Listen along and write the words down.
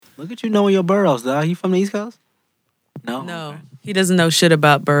Look at you knowing your boroughs, dog. You from the East Coast? No? No, Okay. he doesn't know shit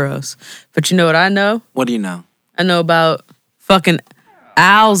about boroughs. But you know what I know? What do you know? I know about fucking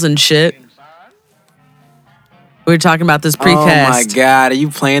owls and shit. We were talking about this precast. Oh my God, are you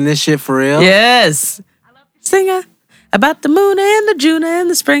playing this shit for real? Yes. Singer about the moon and the June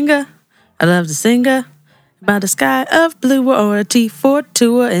and the springer. I love to sing about the sky of blue or a T4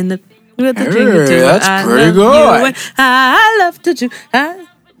 tour in the with the jingle tour. That's I pretty love good. you and I love to do.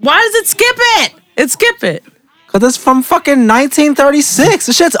 Why does it skip it? Skip it. Cause it's from fucking 1936.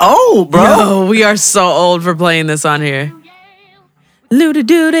 This shit's old, bro. Yo, we are so old for playing this on here. Looty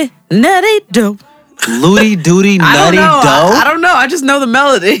doody, nutty do. Looty doody nutty I dough. don't know. I just know the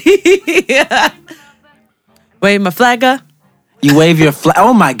melody. Wave my flag up. You wave your flag.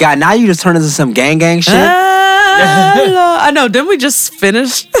 Oh my God! Now you just turn into some gang shit. I know. Didn't we just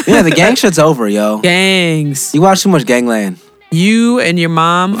finish? Yeah, the gang shit's over, yo. Gangs. You watch too much Gangland. You and your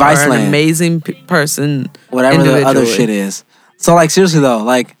mom are an Viceland. amazing person. Whatever the other shit is. So like seriously though,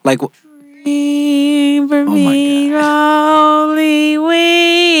 like. For me, only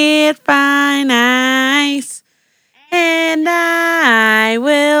with fine eyes, and I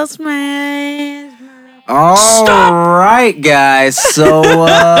will smash. All right, guys. So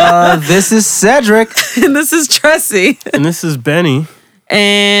this is Cedric. And this is Tressie. And this is Benny.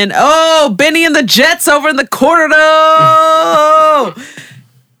 And Benny and the Jets over in the corner though.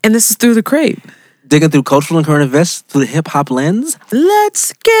 And this is Through the Crate. Digging through cultural and current events through the hip hop lens.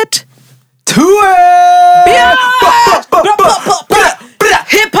 Let's get To it!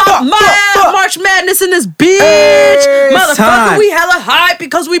 hip hop March Madness in this bitch. Hey, Motherfucker, time. we hella hype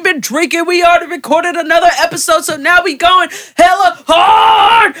because we've been drinking. We already recorded another episode, so now we going hella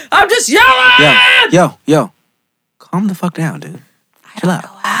hard. I'm just yelling. Yo. Calm the fuck down, dude. Chill out.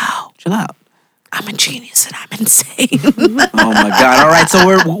 Chill out. I'm a genius and I'm insane. Oh my God. All right, so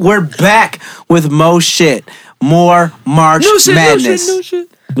we're back with more shit. More March Madness. No shit.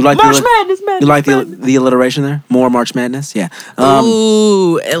 You like March Madness. You like the alliteration there? More March Madness? Yeah.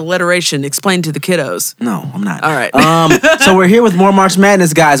 Ooh, alliteration. Explain to the kiddos. No, I'm not. All right. So we're here with more March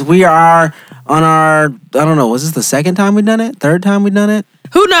Madness, guys. We are on our, I don't know, was this the second time we've done it? Third time we've done it?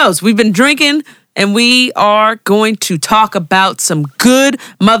 Who knows? We've been drinking and we are going to talk about some good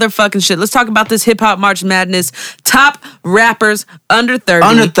motherfucking shit. Let's talk about this hip hop March Madness. Top rappers under 30.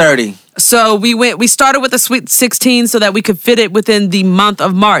 Under 30. So we started with the Sweet 16 so that we could fit it within the month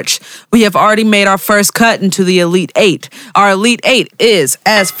of March. We have already made our first cut into the Elite 8. Our Elite 8 is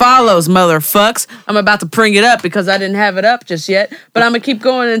as follows, motherfucks. I'm about to bring it up because I didn't have it up just yet, but I'm going to keep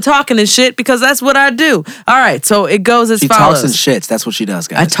going and talking and shit because that's what I do. All right, so it goes as She follows. talks and shits. That's what she does,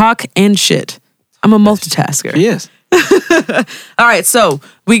 guys. I talk and shit. I'm a multitasker. She is. All right, so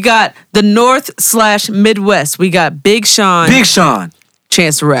we got the North/Midwest. We got Big Sean. Big Sean.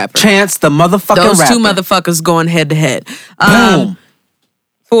 Chance the Rapper. Chance the motherfucking Those rapper. two motherfuckers going head to head. Boom.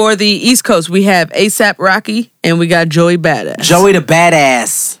 For the East Coast, we have ASAP Rocky and we got Joey Badass. Joey the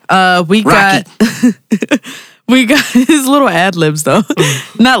badass. We got we got his little ad libs though.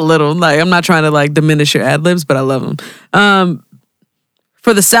 Not little. Like I'm not trying to like diminish your ad libs, but I love them.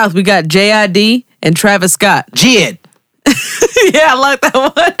 For the South, we got JID and Travis Scott. Jid. Yeah, I like that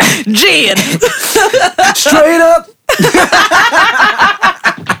one. Jid. Straight up.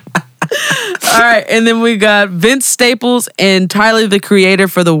 All right, and then we got Vince Staples and Tyler the Creator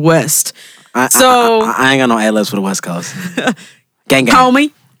for the West. I ain't got no ad-libs for the West Coast. Gang.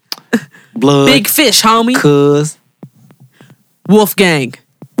 Homie, Blood. Big Fish, homie, Cuz. Wolfgang,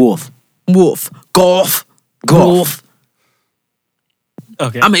 Wolf. Golf.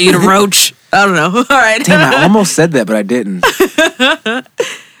 Okay. I'm gonna eat a roach. I don't know. All right. Damn, I almost said that, but I didn't.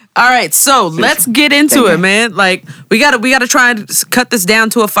 All right, so let's get into it, man. Like we gotta try and cut this down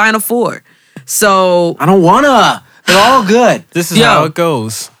to a final four. So I don't wanna. They're all good. This is Yo. how it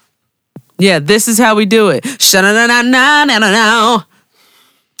goes. yeah, this is how we do it. Sha-na-na-na-na-na-na.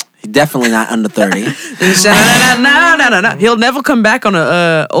 He's definitely not under 30. Sha-na-na-na-na-na-na. He'll never come back on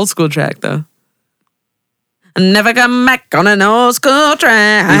a old school track though. Never come back on an old school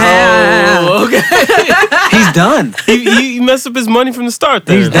track. Oh, okay. He's done. he messed up his money from the start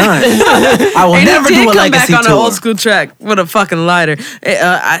there. He's done. I will And never he did do a come back legacy on an tour. old school track with a fucking lighter.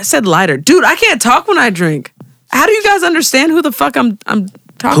 I said lighter, dude. I can't talk when I drink. How do you guys understand who the fuck I'm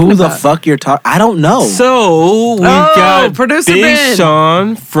talking Who about? the fuck you're talking? I don't know. So we got Producer Big Ben.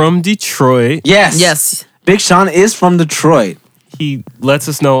 Sean from Detroit. Yes. Big Sean is from Detroit. He lets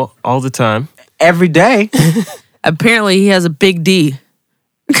us know all the time. Every day. Apparently, he has a big D.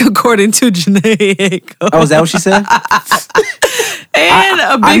 according to Janae Aiko. Oh, is that what she said? And a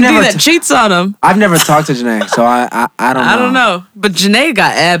I've big D never that cheats on him. I've never talked to Janae, so I don't know. I don't know. But Janae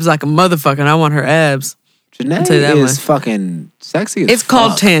got abs like a motherfucker, and I want her abs. Janae tell you that is much. fucking sexy as It's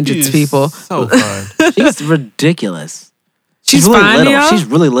called fuck. tangents, She's people. So fun. She's ridiculous. She's really fine, little. y'all? She's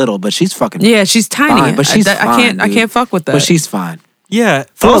really little, but she's fucking Yeah, she's tiny. fine. But she's I fine, I dude. can't fuck with that. But she's fine. Yeah.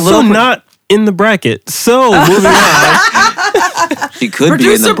 a Also little not in the bracket. So moving on. She could Producer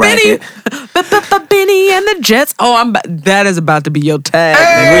be in the bracket. Benny and the Jets. Oh, that is about to be your tag.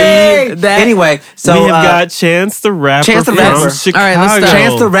 Hey! nigga. That- Anyway, so we have got Chance the Rapper Chance the from Rapper. Chicago. All right, let's start.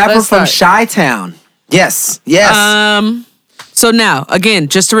 Chance the Rapper Let's from start. Chi-Town. Yes. Yes. So now, again,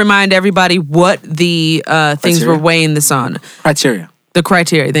 just to remind everybody what the things Criteria? we're weighing this on. Criteria. The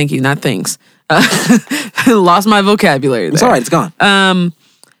criteria. Thank you, not things. Lost my vocabulary there. It's all right. It's gone.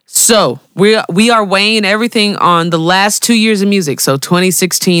 So we are weighing everything on the last 2 years of music, so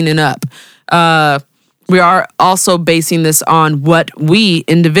 2016 and up. We are also basing this on what we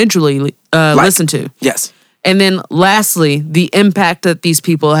individually listen to. Yes. And then lastly, the impact that these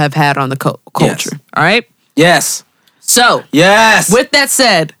people have had on the culture. All right? Yes. So, Yes. with that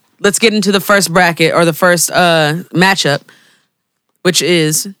said, let's get into the first bracket or the first matchup, which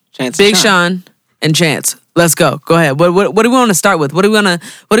is Chance Big and Sean and Chance. Let's go. Go ahead. What do we want to start with? What do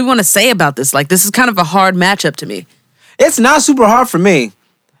we want to say about this? Like, this is kind of a hard matchup to me. It's not super hard for me.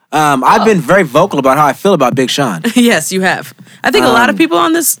 I've been very vocal about how I feel about Big Sean. Yes, you have. I think a lot of people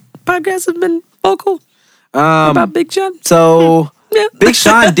on this podcast have been vocal about Big Sean. So Yeah. Big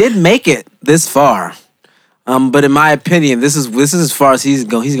Sean did make it this far. But in my opinion, this is as far as he's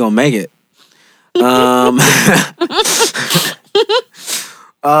gonna make it.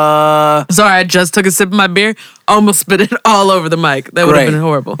 Sorry, I just took a sip of my beer. Almost spit it all over the mic. That would have Great. been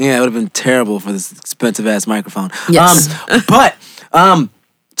horrible. Yeah, it would have been terrible for this expensive ass microphone. Yes.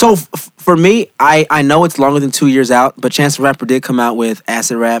 So for me, I know it's longer than 2 years out, but Chance the Rapper did come out with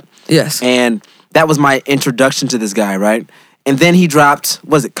Acid Rap. Yes. And that was my introduction to this guy, right? And then he dropped,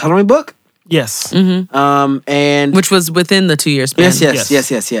 was it Coloring Book? Yes. And Which was within the 2 year span.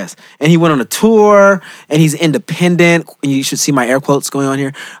 Yes. And he went on a tour, and he's independent. You should see my air quotes going on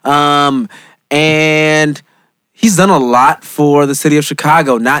here. And he's done a lot for the city of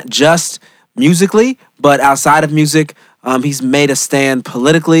Chicago, not just musically, but outside of music. He's made a stand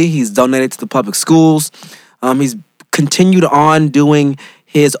politically. He's donated to the public schools. He's continued on doing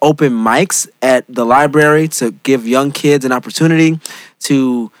his open mics at the library to give young kids an opportunity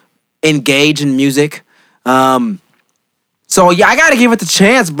to engage in music. So yeah, I gotta give it the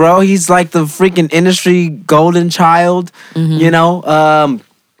chance, bro. He's like the freaking industry golden child. You know,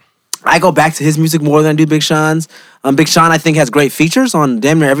 I go back to his music more than I do Big Sean's. Big Sean, I think, has great features on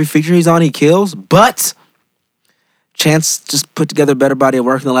damn near every feature he's on. He kills, but Chance just put together a better body of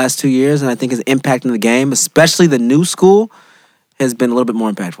work in the last 2 years, and I think his impact in the game, especially the new school, has been a little bit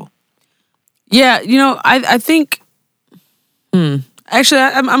more impactful. Yeah, you know, I think. Actually,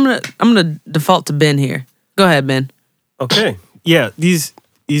 I'm gonna default to Ben here. Go ahead, Ben. Okay. Yeah, these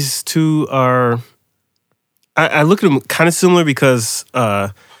two are. I look at them kind of similar because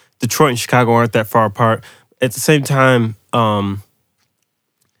Detroit and Chicago aren't that far apart. At the same time,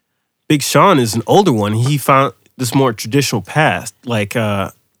 Big Sean is an older one. He found this more traditional path, like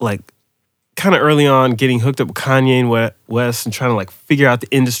kind of early on, getting hooked up with Kanye and West and trying to like figure out the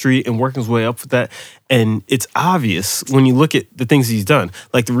industry and working his way up with that. And it's obvious when you look at the things he's done.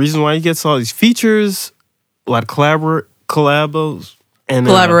 Like the reason why he gets all these features, a lot of collabos and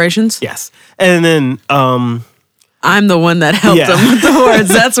Collaborations? yes, and then I'm the one that helped Yeah. him with the words.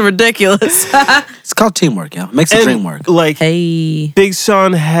 That's ridiculous. It's called teamwork, yo. Makes the and, dream work. Like Hey. Big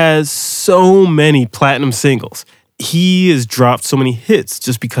Sean has so many platinum singles. He has dropped so many hits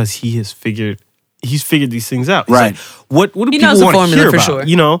just because he's figured these things out. He's Right. like, what do He people knows the want to formula hear for about? sure.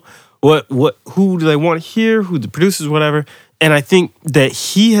 You know, who do they want to hear? Who the producers, whatever. And I think that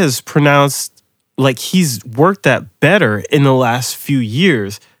he has pronounced like he's worked that better in the last few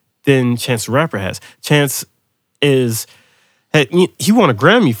years than Chance the Rapper has. Chance he won a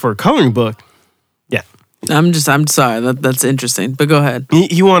Grammy for a Coloring Book. Yeah. I'm sorry. That's interesting. But go ahead.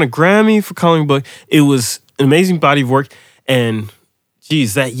 He won a Grammy for Coloring Book. It was an amazing body of work. And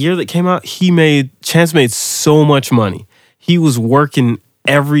geez, that year that came out, Chance made so much money. He was working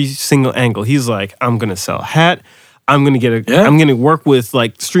every single angle. He's like, I'm gonna sell a hat. I'm gonna work with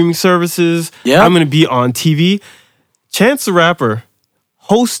like streaming services. Yeah. I'm gonna be on TV. Chance the Rapper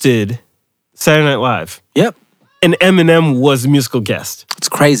hosted Saturday Night Live, Yep. and Eminem was a musical guest. It's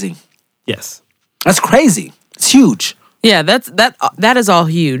crazy. Yes. That's crazy. It's huge. Yeah, that is all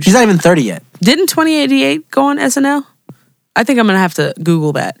huge. She's not even 30 yet. Didn't 2088 go on SNL? I think I'm gonna have to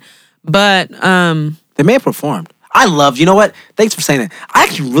Google that. But They may have performed. I love. You know what? Thanks for saying that. I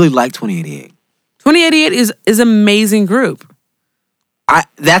actually really like 2088. 2088 is amazing group.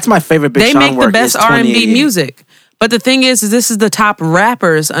 That's my favorite Big They Sean make the work best is R&B 2088. music. But the thing is this is the top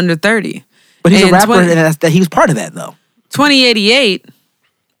rappers under 30. But he's a And rapper, and he was part of that though. 2088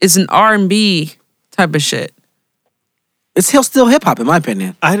 is an R&B type of shit. It's still hip hop, in my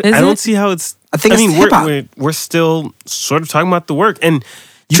opinion. I Is don't it? see how it's. I think it's mean, hip-hop. we're still sort of talking about the work, and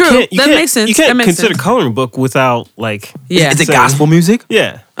you True, can't. You that can't, makes sense. You can't That makes consider sense. Coloring Book without like. Yeah. Is it So- gospel music?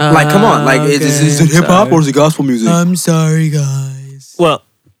 Yeah. Like, come on. Like, okay, is it I'm hip hop sorry. or is it gospel music? I'm sorry, guys. Well,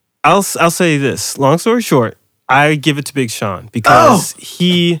 I'll say this. Long story short, I give it to Big Sean because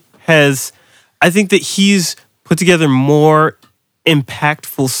he has. I think that he's put together more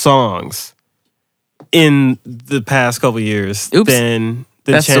impactful songs in the past couple of years Oops. than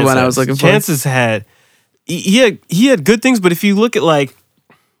That's the Chance one I has. was looking for. Chances had he had good things, but if you look at like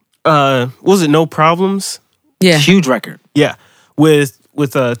was it No Problems? Yeah. Huge record. Yeah, with 2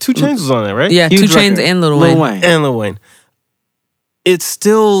 Chainz was on there, right? Yeah, 2 Huge Chainz record. and Lil Wayne. And Lil Wayne. It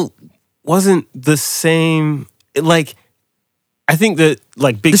still wasn't the same. Like, I think that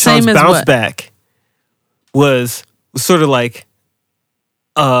like Big The same Sean's as bounce what? back was sort of like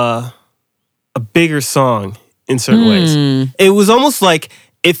a bigger song in certain ways. It was almost like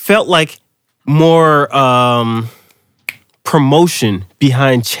it felt like more promotion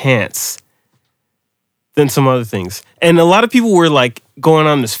behind Chance than some other things. And a lot of people were like going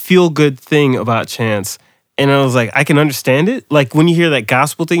on this feel good thing about Chance. And I was like, I can understand it. Like when you hear that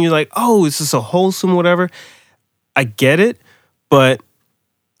gospel thing, you're like, oh, it's just so wholesome, whatever. I get it. But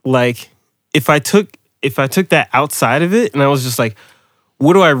like if I took that outside of it and I was just like,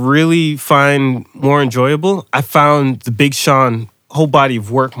 what do I really find more enjoyable? I found the Big Sean whole body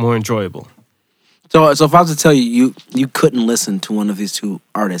of work more enjoyable. So if I was to tell you couldn't listen to one of these two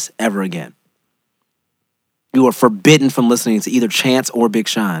artists ever again, you were forbidden from listening to either Chance or Big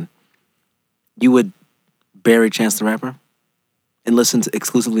Sean, you would bury Chance the Rapper and listen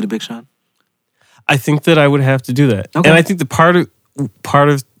exclusively to Big Sean? I think that I would have to do that. Okay. And I think the part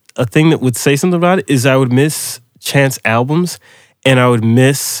of a thing that would say something about it is I would miss Chance albums and I would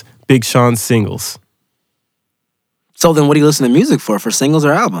miss Big Sean singles So then what do you listen to music for singles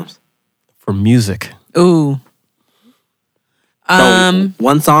or albums? for music. Ooh. So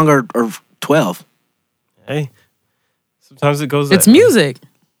one song or 12? Hey, sometimes it goes. It's that way. music.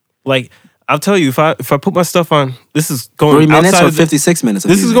 Like I'll tell you, if I put my stuff on, this is going 3 minutes outside or of the- 56 minutes? Of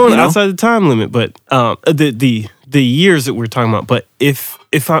This is music, going you know? outside the time limit, but the years that we're talking about. But if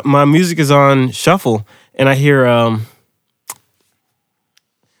my music is on shuffle and I hear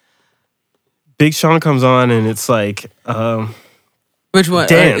Big Sean comes on and it's like Which one?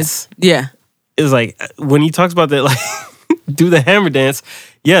 Dance. Yeah. it's like when he talks about that, like do the hammer dance.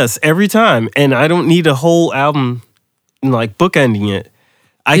 Yes, every time, and I don't need a whole album like bookending it.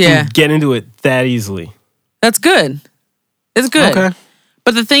 I Yeah. can get into it that easily. That's good. It's good. Okay.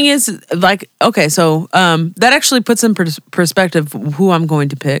 But the thing is, like, okay, so that actually puts in perspective who I'm going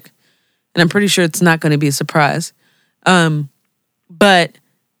to pick. And I'm pretty sure it's not going to be a surprise. But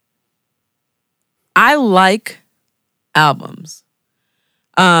I like albums.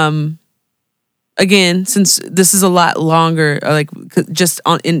 Again, since this is a lot longer, like just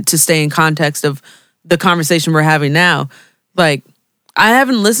to stay in context of the conversation we're having now, like I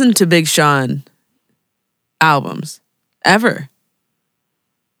haven't listened to Big Sean albums ever.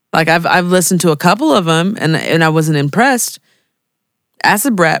 Like I've listened to a couple of them and I wasn't impressed.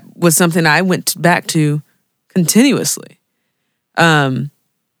 Acid Rap was something I went back to continuously.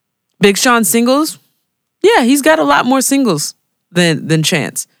 Big Sean singles, yeah, he's got a lot more singles than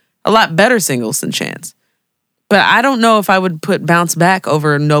Chance. A lot better singles than Chance. But I don't know if I would put Bounce Back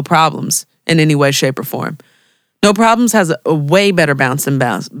over No Problems in any way, shape, or form. No Problems has a way better bounce than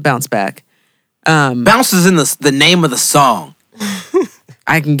Bounce Back. Bounce is in the name of the song.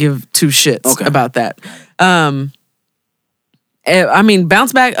 I can give two shits Okay. about that. I mean,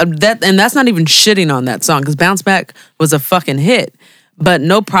 Bounce Back, that's not even shitting on that song because Bounce Back was a fucking hit. But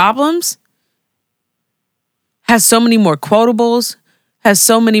No Problems has so many more quotables, has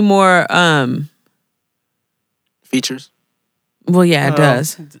so many more, Features. well, yeah, it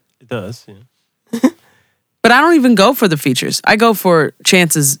does. It does. Yeah. But I don't even go for the features. I go for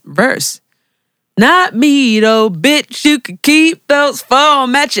Chance's verse. Not me, though, bitch. You could keep those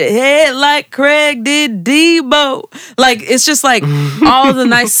foam at your head like Craig did Debo. Like, it's just like all the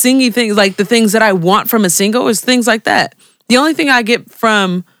nice singy things, like the things that I want from a single is things like that. The only thing I get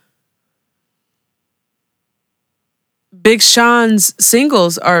from Big Sean's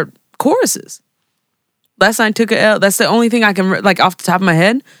singles are choruses. Last night took a L. That's the only thing I can like off the top of my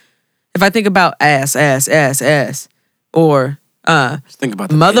head. If I think about ass, or Just think about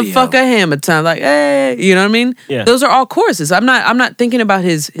the motherfucker video. hammer time, like hey, you know what I mean? Yeah. Those are all choruses. I'm not thinking about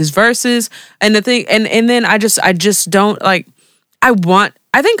his verses and the thing, and then I just don't like. I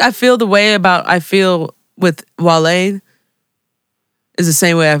think I feel the way I feel with Wale is the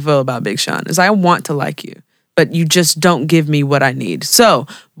same way I feel about Big Sean. Is I want to like you, but you just don't give me what I need. So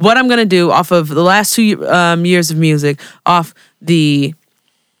what I'm gonna do off of the last 2 years of music, off the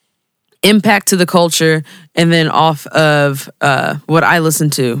impact to the culture, and then off of what I listen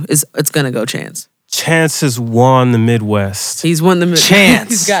to, it's gonna go Chance. Chance has won the Midwest. He's won the Chance.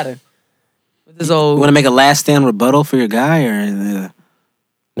 He's got it. With his You old. want to make a last stand rebuttal for your guy, or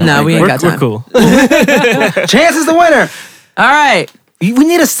No, we ain't got We're time. cool. Chance is the winner? All right. We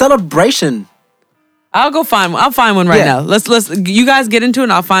need a celebration. I'll find one right Yeah. now. Let's you guys get into it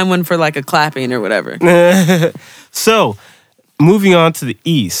and I'll find one for like a clapping or whatever. So, moving on to the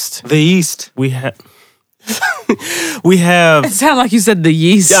East, The East. we have we have. It sounded like you said the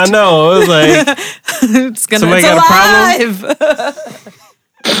yeast. I know. It was like It's gonna Somebody it's got a alive.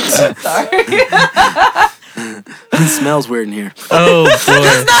 It smells weird in here. oh boy,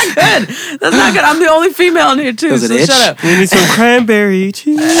 That's not good. I'm the only female in here too. Does it So itch? shut up. we need some cranberry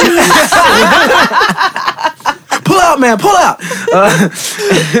cheese. Pull out, man. Pull out.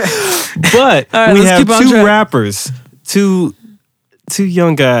 But right, we let's have keep on two track. rappers, two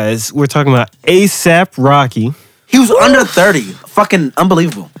young guys. We're talking about ASAP Rocky. He was under 30. Fucking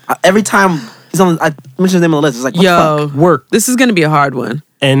unbelievable. Every time he's on, I mentioned his name on the list. It's like, what the Yo, fuck? Work. this is gonna be a hard one.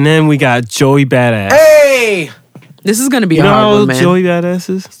 And then we got Joey Badass. Hey! This is gonna be You a know hard how one, old man. Joey Badass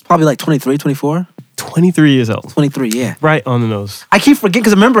is? Probably like 23, 24. 23 years old. 23, yeah. Right on the nose. I keep forgetting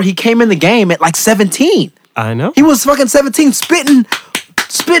because remember, he came in the game at like 17. I know. He was fucking 17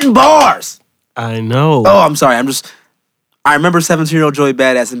 spitting bars. I know. Oh, I'm sorry. I remember 17-year-old Joey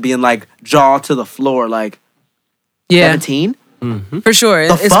Badass and being like jaw to the floor, like Yeah, 17? for sure.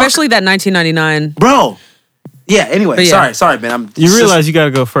 The fuck? Especially that 1999. Bro. Yeah, anyway. But yeah. Sorry, man. You realize you got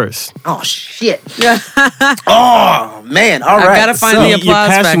to go first. Oh, shit. Yeah, Oh, man. All right. gotta find So- the Your applause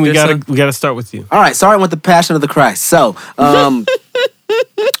passion, we factor, gotta son. start with you. All right, sorry, I went the passion of the Christ. So,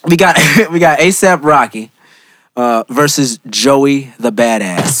 we got ASAP Rocky versus Joey the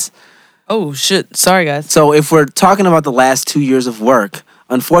Badass. Oh shit! Sorry guys. So, if we're talking about the last 2 years of work,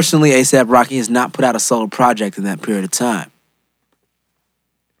 unfortunately, ASAP Rocky has not put out a solo project in that period of time.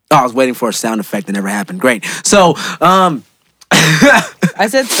 Oh, I was waiting for a sound effect that never happened. Great. So, I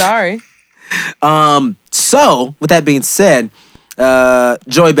said sorry. So with that being said,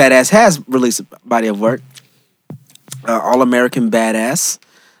 Joey Badass has released a body of work, All American Badass,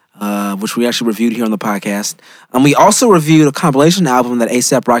 which we actually reviewed here on the podcast. And we also reviewed a compilation album that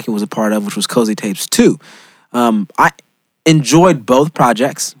ASAP Rocky was a part of, which was Cozy Tapes 2. I enjoyed both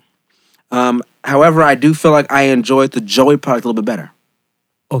projects. However, I do feel like I enjoyed the Joey project a little bit better.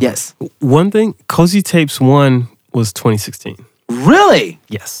 Okay. Yes. One thing, Cozy Tapes 1 was 2016. Really?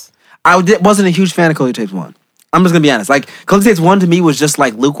 Yes. Wasn't a huge fan of Cozy Tapes 1. I'm just going to be honest. Like, Cozy Tapes 1 to me was just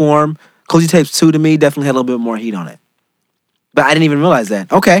like lukewarm. Cozy Tapes 2 to me definitely had a little bit more heat on it. But I didn't even realize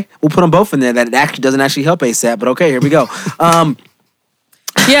that. Okay, we'll put them both in there. That it actually doesn't actually help ASAP, but okay, here we go.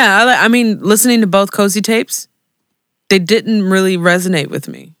 Yeah, I mean, listening to both Cozy Tapes, they didn't really resonate with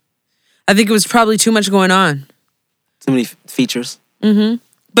me. I think it was probably too much going on. Too many features.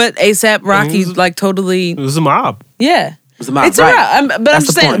 But ASAP Rocky, Mhm. like, totally, It was a mob. yeah. It was a mob, It's right. a mob. But I'm That's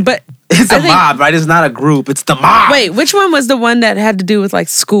just the saying, point. but It's I a think- mob, right? It's not a group. It's the mob. Wait, which one was the one that had to do with like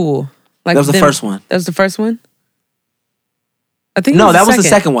school? Like That was the them- first one. That was the first one. I think No, that was the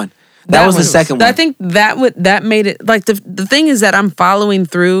second one. That was the second one. I think that made it like the thing is that I'm following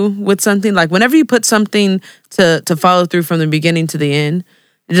through with something. Like whenever you put something to follow through from the beginning to the end,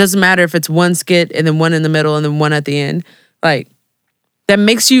 it doesn't matter if it's one skit and then one in the middle and then one at the end. Like that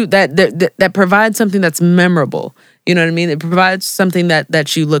makes you that provides something that's memorable. You know what I mean? It provides something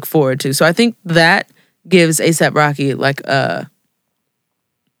that you look forward to. So I think that gives ASAP Rocky like a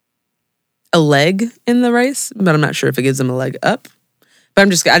leg in the race, but I'm not sure if it gives him a leg up. But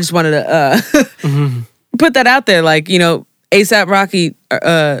I just wanted to put that out there. Like, you know, ASAP Rocky,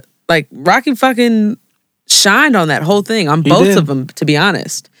 like Rocky fucking shined on that whole thing, on both did. of them, to be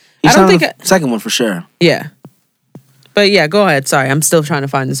honest. He I don't signed think, the second one for sure. yeah. But yeah, go ahead. Sorry, I'm still trying to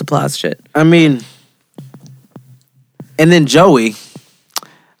find this applause shit. I mean, and then Joey,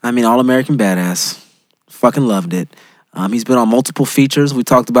 All American Badass, fucking loved it. He's been on multiple features. We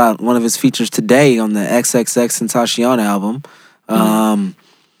talked about one of his features today on the XXX Tentacion album.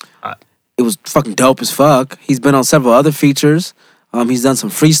 It was fucking dope as fuck. He's been on several other features. He's done some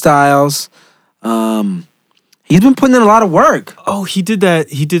freestyles. He's been putting in a lot of work. Oh, he did that.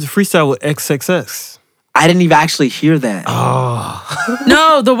 He did the freestyle with XXX. I didn't even actually hear that.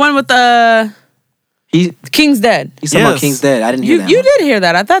 No, the one with the He King's Dead. he's talking about Yes. King's Dead. I didn't hear that. You one. did hear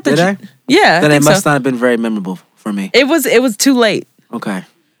that. I thought that Did I? Yeah, I Then it think must so. not have been very memorable for me. It was too late. Okay.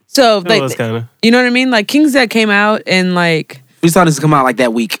 So That like, was kind of. you know what I mean? Like King's Dead came out and like, We thought this would come out like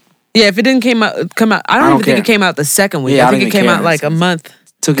that week. yeah, if it didn't come out, I don't even think it care. came out the second week. Yeah, I I think don't it came even out care. like a month.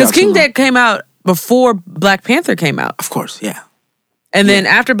 Took Because out too King long. Dead came out before Black Panther came out. Of course, yeah. And then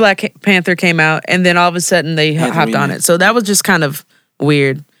after Black Panther came out, and then all of a sudden they Yeah, the hopped on remix. it. So that was just kind of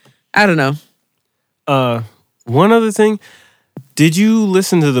weird. I don't know. One other thing. Did you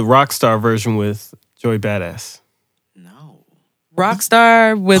listen to the Rockstar version with Joey Badass? No.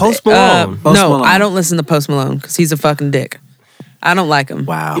 Rockstar with Post Malone. Post no, Malone. I don't listen to Post Malone because he's a fucking dick. I don't like him.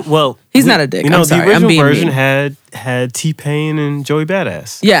 Wow. Well, He's not a dick. You know, I'm sorry. the I'm original being version mean. had T-Pain and Joey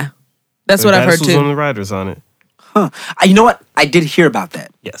Badass. Yeah, that's Joey what I've Badass heard was one of too. the writers on it. Huh. You know what? I did hear about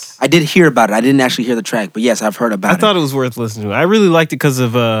that. Yes. I did hear about it. I didn't actually hear the track, but yes, I've heard about I it. thought it was worth listening to. I really liked it because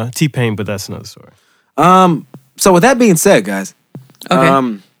of T-Pain, but that's another story. So with that being said, guys,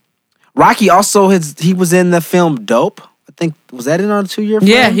 Okay. Rocky also he was in the film Dope. I think was that in on a 2-year film?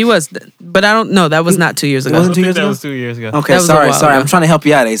 Yeah, he was, but I don't know. That was not 2 years ago. wasn't I 2 think years that ago? was 2 years ago. Okay, That was a while sorry. ago. I'm trying to help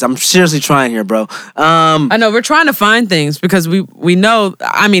you out, Ace. I'm seriously trying here, bro. I know we're trying to find things because we know.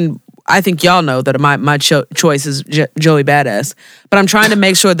 I mean, I think y'all know that my choice is Joey Badass, but I'm trying to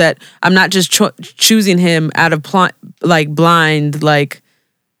make sure that I'm not just choosing him out of blind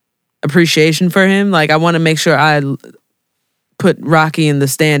appreciation for him. Like I want to make sure I put Rocky in the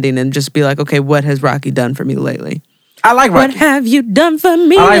standing and just be like, okay, what has Rocky done for me lately? I like What Rocky. have you done for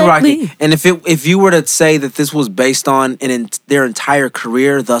me I like lately? Rocky. And if you were to say that this was based on their entire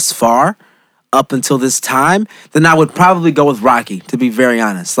career thus far, up until this time, then I would probably go with Rocky, to be very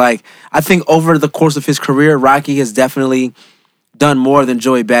honest. Like, I think over the course of his career, Rocky has definitely done more than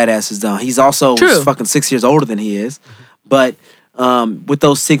Joey Badass has done. He's also True. fucking 6 years older than he is. But with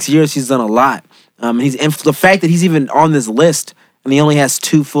those 6 years, he's done a lot. And the fact that he's even on this list and he only has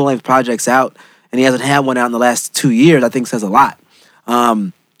 2 full-length projects out and he hasn't had one out in the last 2 years, I think says a lot.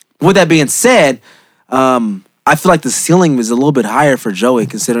 With that being said, I feel like the ceiling is a little bit higher for Joey,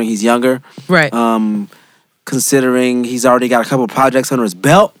 considering he's younger. Right. Considering he's already got a couple of projects under his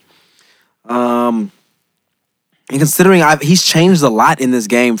belt. And considering he's changed a lot in this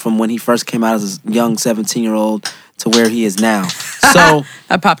game from when he first came out as a young 17-year-old to where he is now. So,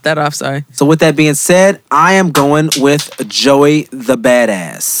 I popped that off. Sorry. so with that being said, I am going with Joey the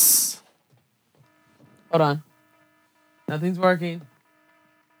Badass. Hold on. Nothing's working.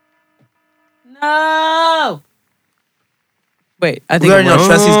 No. Wait, I We think. already know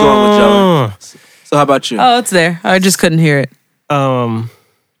Tressy's going with Joey. So how about you? Oh, it's there. I just couldn't hear it. I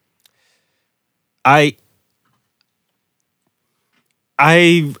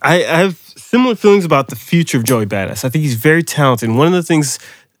have similar feelings about the future of Joey Badass. I think he's very talented. And one of the things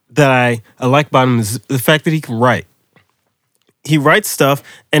that I like about him is the fact that he can write. He writes stuff,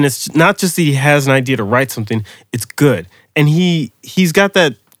 and it's not just that he has an idea to write something, it's good. And he's got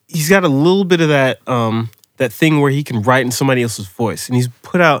a little bit of that that thing where he can write in somebody else's voice. And he's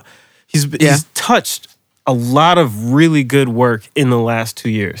touched a lot of really good work in the last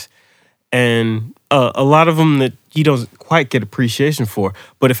 2 years. And a lot of them that he doesn't quite get appreciation for.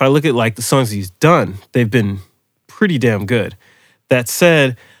 But if I look at like the songs he's done, they've been pretty damn good. That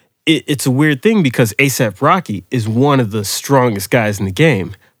said, it's a weird thing because A$AP Rocky is one of the strongest guys in the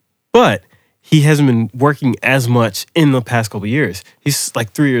game, but he hasn't been working as much in the past couple of years. He's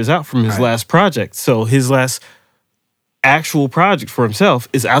like 3 years out from his last project. So his last actual project for himself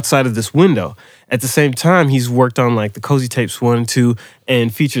is outside of this window. At the same time, he's worked on like the Cozy Tapes 1 and 2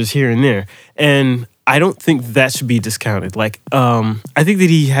 and features here and there. And I don't think that should be discounted. Like, I think that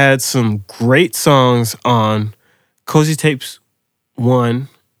he had some great songs on Cozy Tapes 1.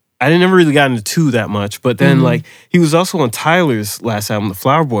 I never really got into 2 that much, but then like he was also on Tyler's last album, the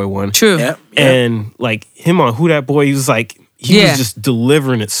Flower Boy one. True. Yep. And like him on Who Dat Boy, he was like, he was just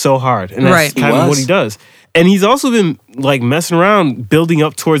delivering it so hard. And that's Right. kind of what he does. And he's also been like messing around, building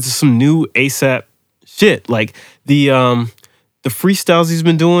up towards some new A$AP shit. Like the freestyles he's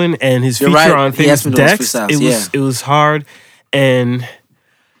been doing and his You're feature right. on He has Famous been doing Dex. freestyles, It was hard. And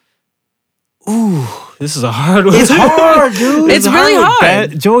this is a hard one. It's hard, dude. It's really one.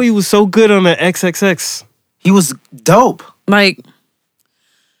 hard. Joey was so good on the XXX. He was dope. Like,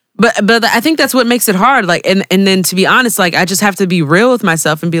 but I think that's what makes it hard. Like, and then to be honest, like I just have to be real with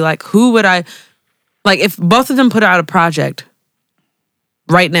myself and be like, who would I, like, if both of them put out a project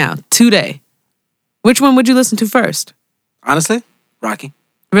right now, today, which one would you listen to first? Honestly, Rocky.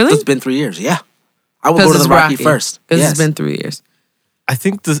 Really? It's been 3 years. Yeah. I would go to the Rocky first. Because Yes. it's been 3 years. I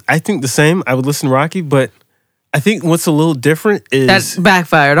think the same. I would listen to Rocky, but I think what's a little different is That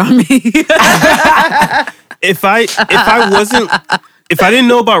backfired on me. if I didn't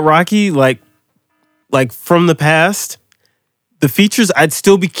know about Rocky like from the past, the features, I'd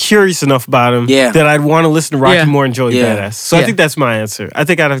still be curious enough about him Yeah. that I'd want to listen to Rocky Yeah. more and Joey Yeah. Badass. So I Yeah. think that's my answer. I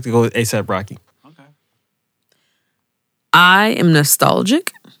think I'd have to go with ASAP Rocky. I am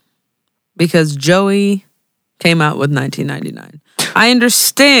nostalgic because Joey came out with 1999. I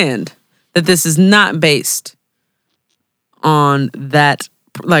understand that this is not based on that,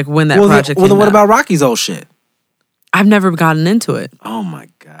 like when that project Well, came then what out. about Rocky's old shit? I've never gotten into it. Oh my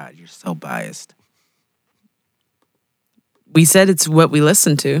God, you're so biased. We said it's what we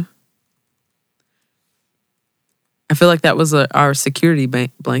listened to. I feel like that was our security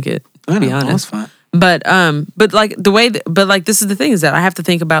blanket, to be That's honest. fine. But like the way, but like this is the thing is that I have to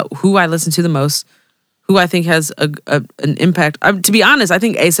think about who I listen to the most, who I think has an impact. To be honest, I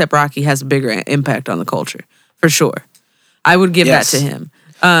think A$AP Rocky has a bigger impact on the culture for sure. I would give Yes. that to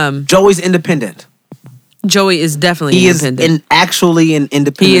him. Joey's independent. Joey is definitely He is independent. actually an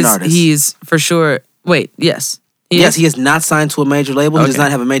independent artist. He is for sure. Wait, yes, Yes, he is not signed to a major label. He does Okay.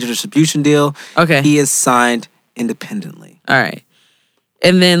 not have a major distribution deal. Okay. He is signed independently. All right.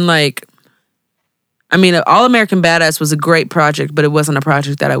 And then like, I mean, All American Badass was a great project, but it wasn't a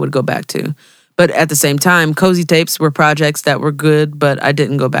project that I would go back to. But at the same time, Cozy Tapes were projects that were good, but I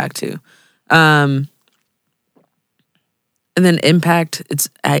didn't go back to. And then Impact, it's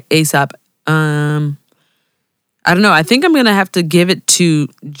A$AP. I don't know. I think I'm going to have to give it to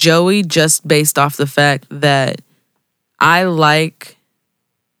Joey just based off the fact that I like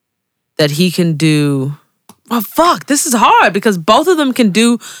that he can do. Well, fuck, this is hard because both of them can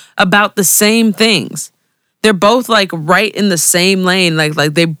do about the same things. They're both like right in the same lane. Like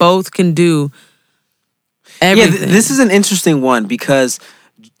they both can do everything. Yeah, this is an interesting one because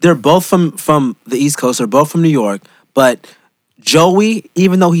they're both from the East Coast. They're both from New York, but Joey,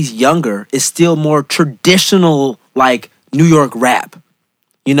 even though he's younger, is still more traditional, like New York rap.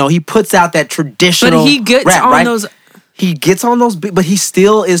 You know, he puts out that traditional. But he gets rap, on right? those. He gets on those, but he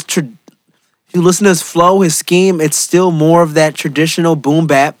still is. If you listen to his flow, his scheme, it's still more of that traditional boom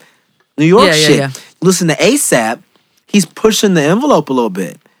bap New York Yeah, yeah, shit. yeah. Listen to A$AP, he's pushing the envelope a little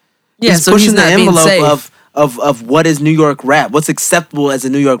bit. Yeah, He's so he's pushing the not being envelope safe. of what is New York rap, what's acceptable as a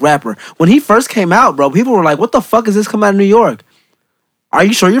New York rapper. When he first came out, bro, people were like, "What the fuck is this coming out of New York? Are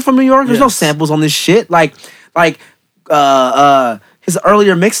you sure you're from New York? There's no Yes. samples on this shit." Like his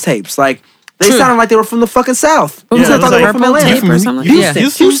earlier mixtapes, like they True. sounded like they were from the fucking South. What was You it, thought they like were from Purple Atlanta. Tape or something? Houston, Yeah.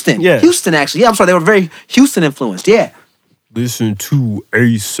 Houston, Yeah. Houston. Actually, yeah, I'm sorry, they were very Houston influenced. Yeah, Listen to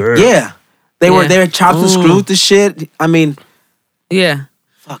ASAP. yeah, they Yeah. were chopped and Ooh. screwed the shit. I mean, Yeah.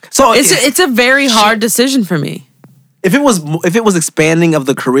 fuck. So It's a very hard decision for me. if it was expanding of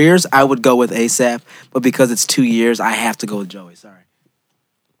the careers, I would go with A$AP. But because it's 2 years, I have to go with Joey. Sorry,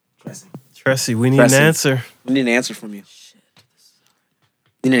 Tracy. Tracy, we need Tracy. an answer. We need an answer from you.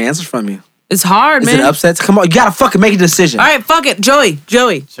 We need an answer from you. It's hard, Is man. it upsets? Come on, you gotta fucking make a decision. All right, fuck it. Joey.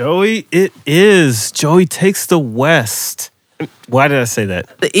 Joey, it is. Joey takes the West. Why did I say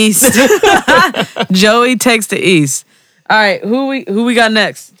that? The East. Joey takes the East. All right, who we got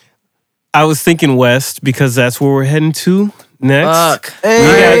next? I was thinking West because that's where we're heading to next. Fuck.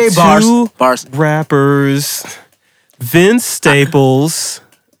 Hey, We got two bars. rappers. Vince Staples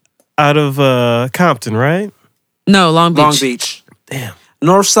out of Compton, right? No, Long Beach. Long Beach. Damn.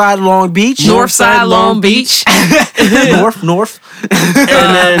 Northside Long Beach. Northside Long Beach. North.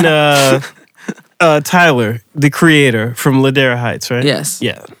 And then Tyler, the creator from Ladera Heights, right? Yes.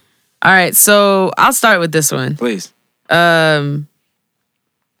 Yeah. All right, so I'll start with this one. Please.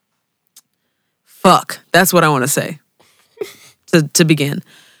 Fuck. That's what I want to say. to begin.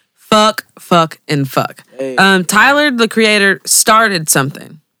 Fuck, and fuck. Hey. Tyler, the creator, started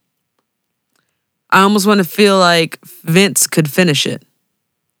something. I almost want to feel like Vince could finish it.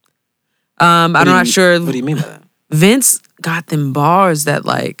 I'm not sure. What do you mean by that? Vince got them bars that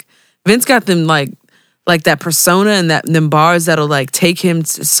Vince got them like that persona and them bars that'll like take him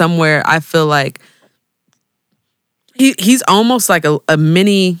to somewhere. I feel like he's almost like a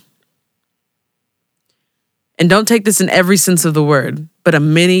mini, and don't take this in every sense of the word, but a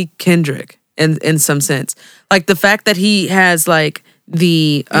mini Kendrick in some sense. Like the fact that he has like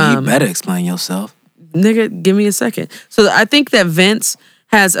the You better explain yourself. nigga, give me a second. So I think that Vince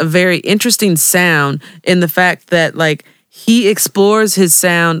has a very interesting sound in the fact that like he explores his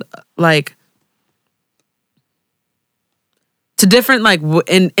sound like to different like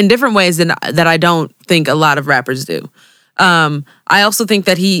in different ways that I don't think a lot of rappers do. I also think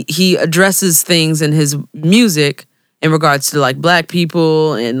that he addresses things in his music in regards to like black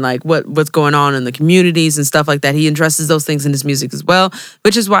people and like what's going on in the communities and stuff like that. He addresses those things in his music as well,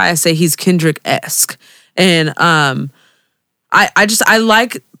 which is why I say he's Kendrick-esque. And I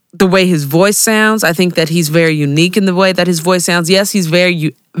like the way his voice sounds. I think that he's very unique in the way that his voice sounds. Yes, he's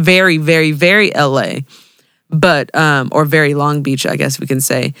very, very, very, very LA, but or very Long Beach, I guess we can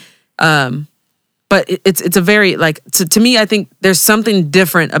say. But it's a very like to me. I think there's something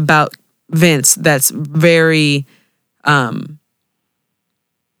different about Vince that's very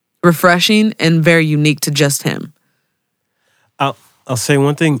refreshing and very unique to just him. I'll say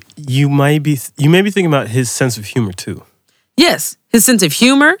one thing. You may be thinking about his sense of humor too. Yes, his sense of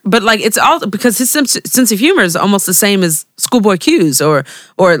humor, but like it's all because his sense of humor is almost the same as Schoolboy Q's or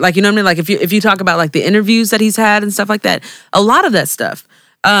like, you know what I mean? Like if you talk about like the interviews that he's had and stuff like that, a lot of that stuff.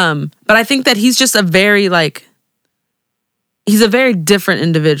 But I think that he's just he's a very different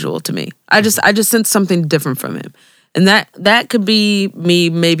individual to me. I just sense something different from him. And that could be me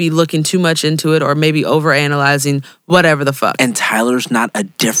maybe looking too much into it or maybe overanalyzing whatever the fuck. And Tyler's not a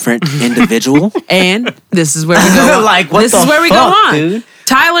different individual. And this is where we go on. Like, what this the is where we fuck, go on. dude?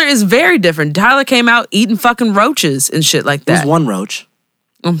 Tyler is very different. Tyler came out eating fucking roaches and shit like that. There's one roach.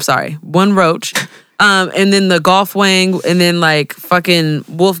 I'm sorry, one roach. And then the Golf Wang, and then like fucking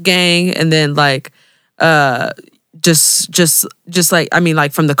Wolfgang, and then like just like, I mean,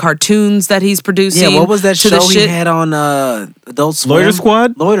 like from the cartoons that he's producing. Yeah, what was that to show the he shit. had on Adult Swim? Loiter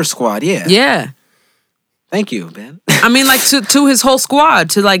Squad? Loiter Squad, yeah. Yeah. Thank you, Ben. I mean, like to his whole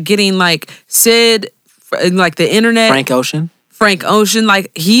squad, to like getting like Sid, like the internet. Frank Ocean,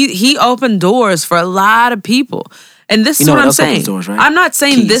 like he opened doors for a lot of people. And this is know what what I'm else opens saying. doors, right? I'm not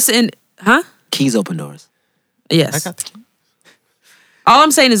saying Keys. this in, huh? Keys open doors. Yes. I got the key. All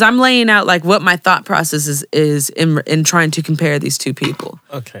I'm saying is I'm laying out like what my thought process is in trying to compare these two people.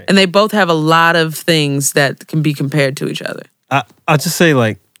 Okay. And they both have a lot of things that can be compared to each other. I'll just say,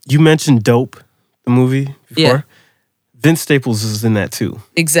 like, you mentioned Dope, the movie, before. Yeah. Vince Staples is in that too.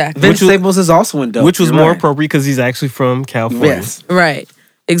 Exactly. Vince Staples is also in Dope. Which was You're more right. appropriate because he's actually from California. Yes. Right.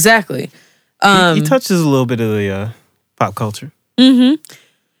 Exactly. He touches a little bit of the pop culture.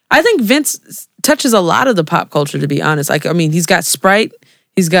 I think Vince touches a lot of the pop culture, to be honest. Like, I mean, he's got Sprite.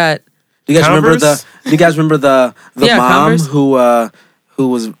 He's got Do you guys Converse? remember the Yeah, mom Converse. who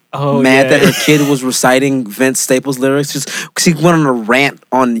was Oh, mad yeah. that her kid was reciting Vince Staples lyrics? Just she went on a rant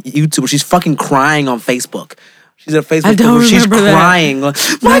on YouTube where she's fucking crying on Facebook. She's at Facebook I don't where she's remember that. crying. Like,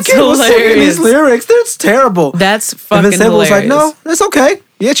 my That's kid was singing hilarious. these lyrics. That's terrible. That's And fucking Vince Staples was hilarious. like, no, that's okay.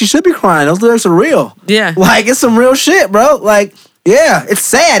 Yeah, she should be crying. Those lyrics are real. Yeah. Like, it's some real shit, bro. Like, yeah, it's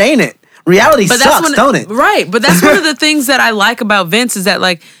sad, ain't it? Reality sucks, don't it? Right. But that's one of the things that I like about Vince is that,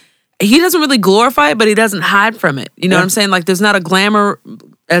 like, he doesn't really glorify it, but he doesn't hide from it. You know what I'm saying? Like, there's not a glamour,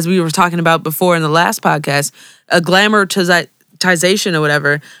 as we were talking about before in the last podcast, a glamorization or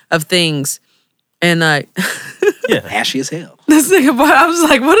whatever of things. And like, Ashy as hell. this nigga, I was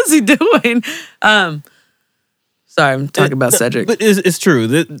like, what is he doing? Sorry, I'm talking about Cedric. But it's true.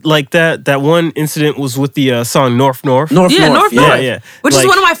 Like that one incident was with the song North North. North. Yeah, North. yeah. Which is Like-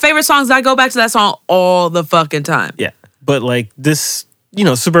 one of my favorite songs. I go back to that song all the fucking time. Yeah. But like this,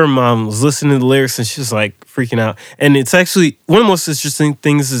 Suburban Mom was listening to the lyrics and she's like freaking out. And it's actually one of the most interesting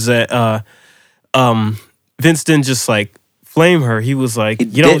things is that Vince didn't just like flame her. He was like,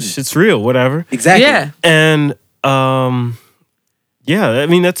 didn't. shit's real, whatever. Exactly. Yeah. And yeah, I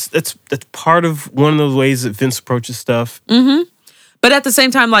mean that's part of one of those ways that Vince approaches stuff. But at the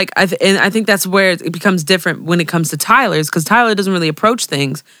same time, like, I think that's where it becomes different when it comes to Tyler's, because Tyler doesn't really approach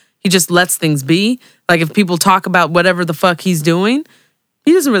things. He just lets things be. Like, if people talk about whatever the fuck he's doing,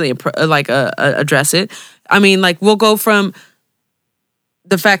 he doesn't really address it. I mean, like, we'll go from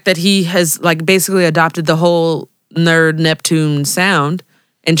the fact that he has, like, basically adopted the whole nerd Neptune sound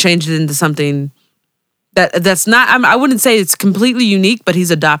and changed it into something that's not. I wouldn't say it's completely unique, but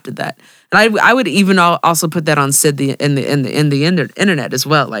he's adopted that. And I would even also put that on Sid in the internet as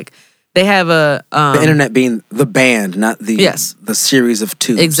well. Like, they have a The internet being the band, not the the series of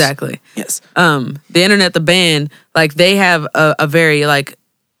tubes. exactly. Yes. The internet, the band, like, they have a very like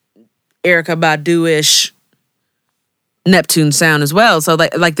Erykah Badu-ish Neptune sound as well. So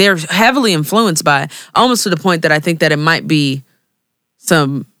like they're heavily influenced by, almost to the point that I think that it might be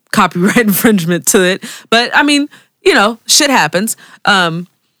some copyright infringement to it. But I mean, shit happens.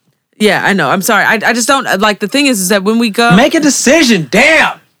 Yeah, I know. I'm sorry. I just don't like, the thing is that when we go, Make a decision.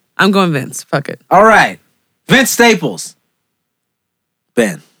 Damn. I'm going Vince. Fuck it. All right. Vince Staples.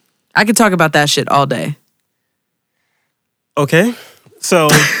 Ben. I could talk about that shit all day. Okay. So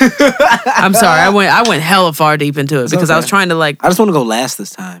I'm sorry. I went hella far deep into it because I was okay. trying to like. I just want to go last this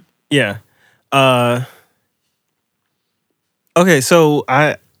time. yeah. Okay, so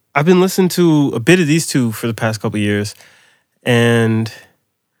I've been listening to a bit of these two for the past couple of years, and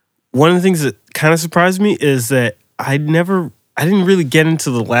one of the things that kind of surprised me is that I didn't really get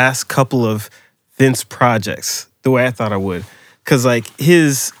into the last couple of Vince projects the way I thought I would, because like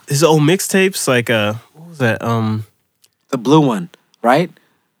his old mixtapes, like what was that? The blue one, right?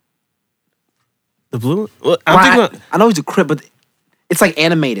 The blue. Well, I know he's a Crip, but it's like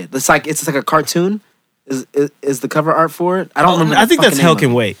animated. It's like a cartoon. Is the cover art for it? I don't remember. I think that's Hell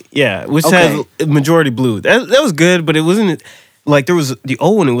Can Wait. Yeah, which has majority blue. That was good, but it wasn't like there was the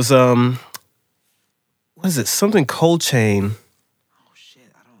old one. It was what is it? Something Cold Chain. Oh shit!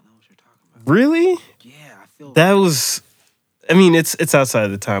 I don't know what you're talking about. Really? Yeah, I feel That was. I mean, it's outside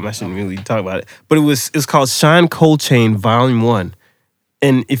of the time. I shouldn't really talk about it. But it was called Shine Cold Chain Volume 1.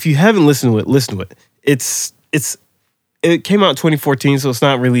 And if you haven't listened to it, listen to it. It came out in 2014, so it's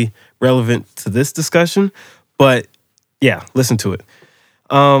not really relevant to this discussion. But yeah, listen to it.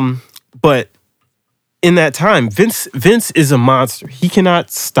 But in that time, Vince is a monster. He cannot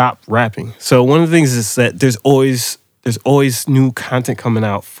stop rapping. So one of the things is that there's always new content coming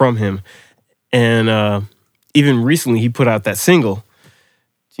out from him. And even recently, he put out that single,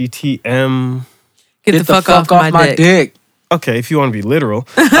 GTM. Get the fuck off my dick. Okay, if you want to be literal.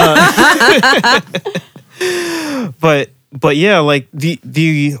 But yeah, like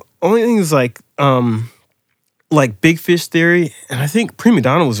the only thing is like Big Fish Theory, and I think Prima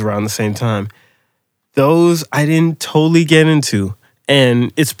Donna was around the same time. Those I didn't totally get into,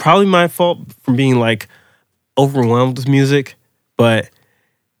 and it's probably my fault for being like overwhelmed with music. But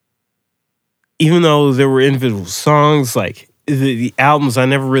even though there were individual songs, like the albums, I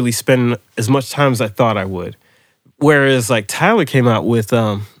never really spent as much time as I thought I would. Whereas like Tyler came out with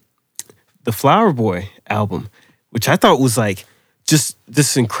the Flower Boy album, which I thought was like just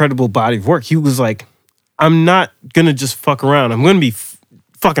this incredible body of work. He was like, I'm not gonna just fuck around. I'm gonna be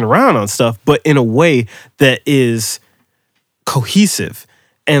fucking around on stuff, but in a way that is cohesive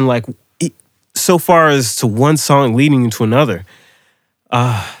and like so far as to one song leading into another.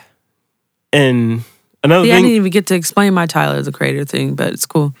 And another Yeah, thing. I didn't even get to explain my Tyler the Creator thing, but it's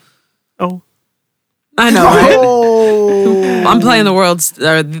cool. Oh. I know, right? I'm playing the world's,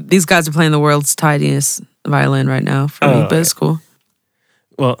 or these guys are playing the world's tiniest violin right now for me, but it's cool.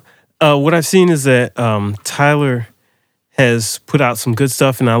 Well, what I've seen is that Tyler has put out some good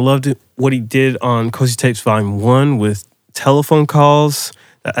stuff, and I loved what he did on Cozy Tapes Volume 1 with telephone calls.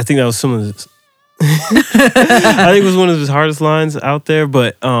 I think that was some of his... I think it was one of his hardest lines out there,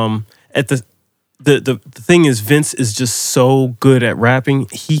 but at the thing is, Vince is just so good at rapping.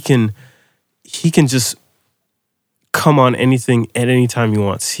 He can just come on anything at any time he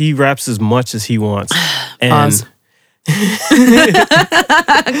wants. He raps as much as he wants. And Pause.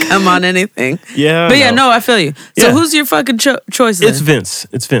 Come on, anything. Yeah. But yeah, no, I feel you. So Yeah. who's your fucking choice then? It's Vince.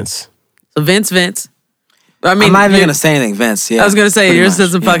 So Vince. I mean, I'm not even gonna say anything, Vince. Yeah, I was gonna say pretty yours much,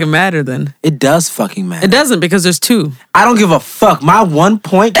 doesn't yeah. fucking matter then. It does fucking matter. It doesn't because there's two. I don't give a fuck. My 1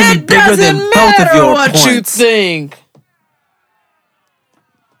 point can be bigger than both of your points. think.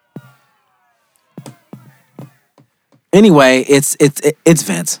 Anyway, it's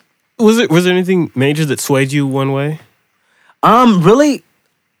Vince. Was there anything major that swayed you one way? Really,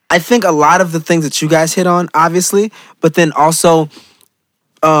 I think a lot of the things that you guys hit on, obviously, but then also,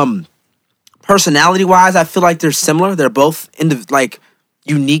 personality-wise, I feel like they're similar. They're both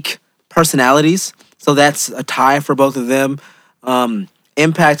unique personalities, so that's a tie for both of them.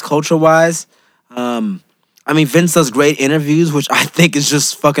 Impact culture-wise, I mean, Vince does great interviews, which I think is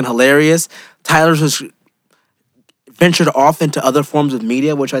just fucking hilarious. Tyler's just ventured off into other forms of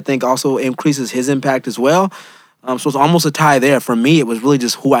media, which I think also increases his impact as well. So it's almost a tie there. For me, it was really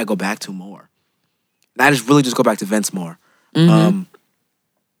just who I go back to more. And I just go back to Vince more. Mm-hmm.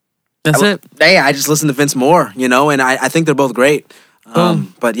 That's it. Yeah, I just listen to Vince more, and I think they're both great.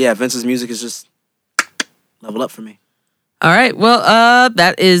 But yeah, Vince's music is just level up for me. All right. Well,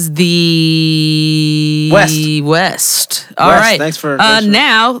 that is the West. All right. Thanks for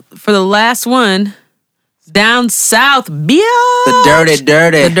now for the last one. Down south, bitch. The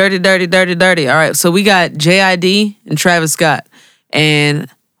dirty. All right, so we got JID and Travis Scott, and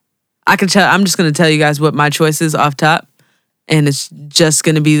I'm just gonna tell you guys what my choice is off top, and it's just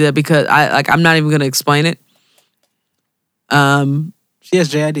gonna be because I'm not even gonna explain it. She has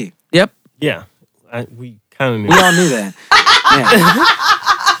JID. Yep. Yeah, we kind of knew. We all knew that.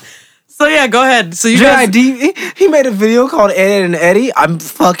 Yeah. So yeah, go ahead. So you guys, JID, he made a video called Ed and Eddie. I'm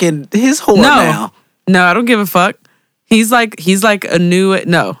fucking his whore now. No, I don't give a fuck. He's like a new.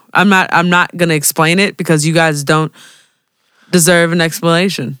 No, I'm not gonna explain it because you guys don't deserve an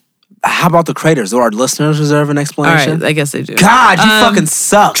explanation. How about the creators? Do our listeners deserve an All explanation? right, I guess they do. God, you fucking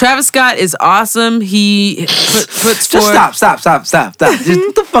suck. Travis Scott is awesome. He puts Just forward. stop. Just,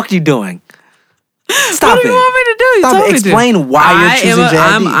 what the fuck are you doing? Stop What do you want me to do? You Stop told it. me to. Explain why you're choosing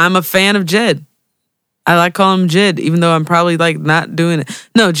JID. I'm a fan of Jid. I like calling him Jid, even though I'm probably like not doing it.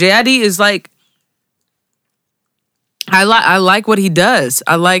 No, JID is like. I like what he does.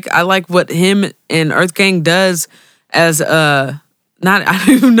 I like what him and Earth Gang does as not I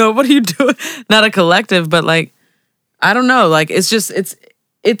don't even know what are you doing. Not a collective, but like I don't know. Like it's just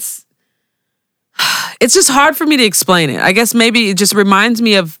hard for me to explain it. I guess maybe it just reminds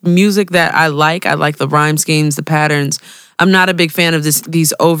me of music that I like. I like the rhyme schemes, the patterns. I'm not a big fan of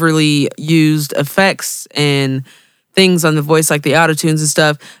these overly used effects and things on the voice like the autotunes and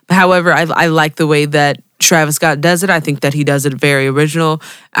stuff. However, I like the way that Travis Scott does it. I think that he does it very original,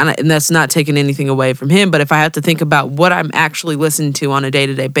 and that's not taking anything away from him. But if I have to think about what I'm actually listening to on a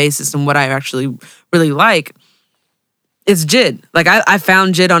day-to-day basis and what I actually really like, it's Jid. Like I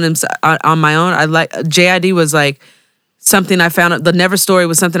found Jid on him on my own. I like JID was like something I found. The Never Story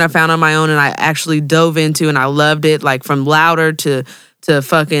was something I found on my own, and I actually dove into, and I loved it. Like from Louder to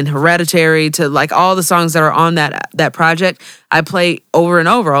fucking Hereditary to like all the songs that are on that project, I play over and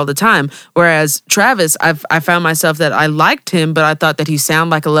over all the time. Whereas Travis, I found myself that I liked him, but I thought that he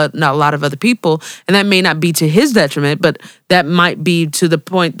sounded like not a lot of other people, and that may not be to his detriment, but that might be to the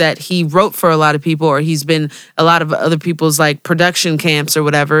point that he wrote for a lot of people, or he's been a lot of other people's like production camps or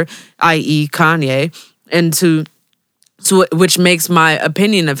whatever, i.e. Kanye, and so, which makes my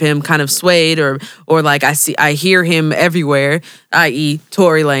opinion of him kind of swayed, or like I hear him everywhere, i.e.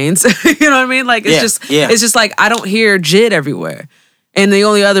 Tory Lanez. You know what I mean? Like it's just like I don't hear Jid everywhere, and the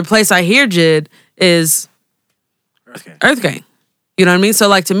only other place I hear Jid is Earth Gang. You know what I mean? So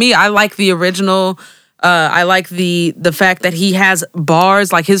like to me, I like the original. I like the fact that he has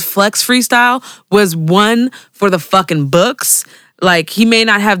bars. Like his Flex freestyle was one for the fucking books. Like, he may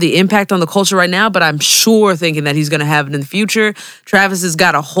not have the impact on the culture right now, but I'm sure thinking that he's going to have it in the future. Travis has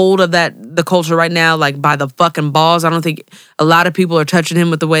got a hold of the culture right now, like, by the fucking balls. I don't think a lot of people are touching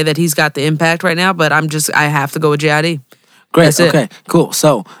him with the way that he's got the impact right now, but I have to go with JID. Great, okay, cool.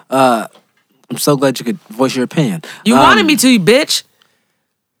 So, I'm so glad you could voice your opinion. You wanted me to, you bitch.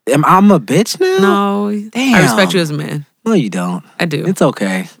 I'm a bitch now? No. Damn. I respect you as a man. No, you don't. I do. It's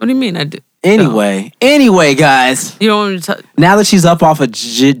okay. What do you mean I do? Anyway, guys. You don't want me to talk? Now that she's up off of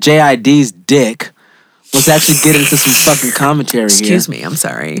JID's dick, let's actually get into some fucking commentary here. Excuse me, I'm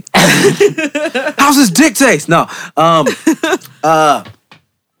sorry. How's his dick taste? No.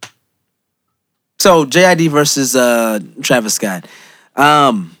 So JID versus Travis Scott.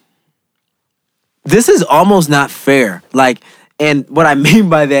 This is almost not fair. Like, and what I mean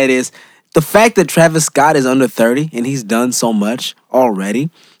by that is the fact that Travis Scott is under 30 and he's done so much already,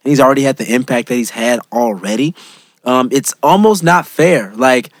 and he's already had the impact that he's had already, it's almost not fair.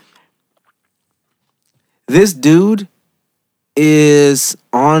 Like, this dude is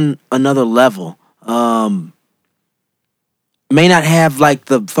on another level. May not have, like,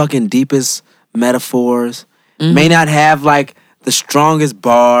 the fucking deepest metaphors, may not have, like, the strongest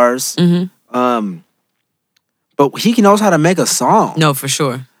bars, but he knows how to make a song. No, for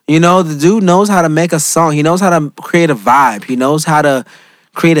sure. You know, the dude knows how to make a song. He knows how to create a vibe. He knows how to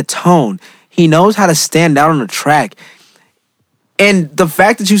create a tone. He knows how to stand out on a track. And the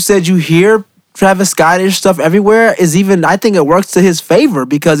fact that you said you hear Travis Scott-ish stuff everywhere is even, I think it works to his favor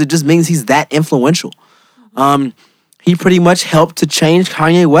because it just means he's that influential. He pretty much helped to change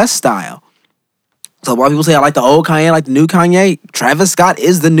Kanye West's style. So while people say I like the old Kanye, I like the new Kanye, Travis Scott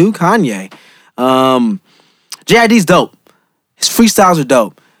is the new Kanye. JID's dope. His freestyles are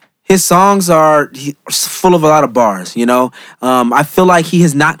dope. His songs are full of a lot of bars, you know? I feel like he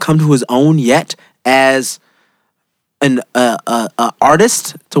has not come to his own yet as an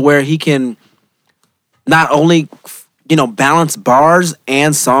artist to where he can not only, you know, balance bars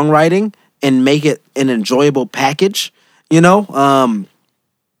and songwriting and make it an enjoyable package, you know?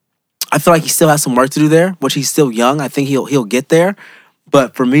 I feel like he still has some work to do there, which he's still young. I think he'll get there.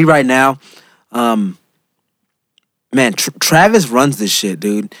 But for me right now, man, Travis runs this shit,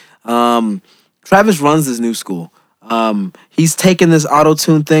 dude. Travis runs this new school. He's taking this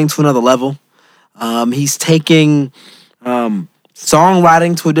auto-tune thing to another level. He's taking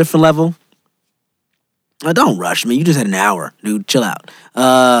songwriting to a different level. Don't rush me. You just had an hour, dude. Chill out.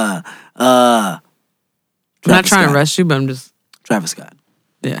 I'm not trying to rush you, but I'm just... Travis Scott.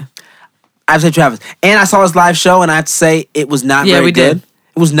 Yeah. I have to say Travis. And I saw his live show, and I have to say it was not very good.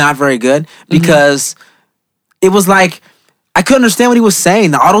 It was not very good because it was like I couldn't understand what he was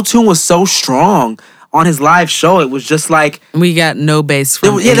saying. The auto-tune was so strong on his live show. It was just like We got no bass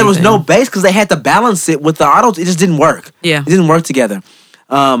from there was no anything. bass because they had to balance it with the auto. It just didn't work. Yeah. It didn't work together.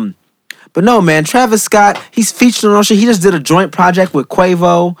 But no, man, Travis Scott, he's featured on shit. He just did a joint project with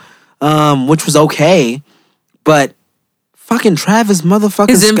Quavo, which was okay, but fucking Travis motherfucking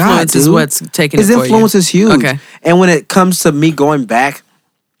His Scott, influence is dude. what's taking His it for you. influence is huge. Okay. And when it comes to me going back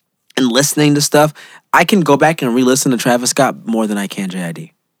and listening to stuff, I can go back and re-listen to Travis Scott more than I can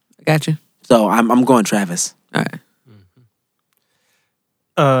JID. Got you. So I'm going Travis. All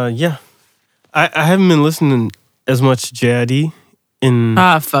right. Yeah. I haven't been listening as much to JID in,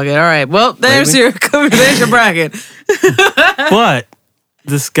 Fuck it. All right. Well, there's Lately? your conversation bracket. but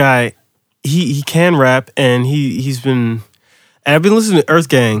this guy, he can rap, and he's been. And I've been listening to Earth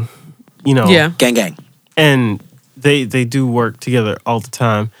Gang, Yeah. Gang gang. and they do work together all the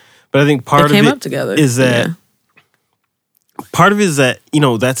time. But I think part They came of it up together. is that Yeah. part of it is that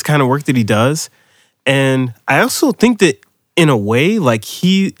that's kind of work that he does, and I also think that in a way, like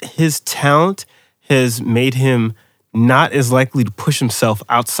his talent has made him not as likely to push himself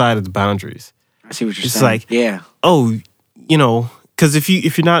outside of the boundaries. I see what you're It's saying. like- yeah. Oh, because if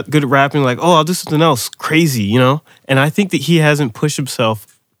you're not good at rapping, like, oh, I'll do something else crazy, And I think that he hasn't pushed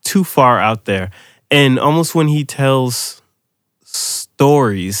himself too far out there, and almost when he tells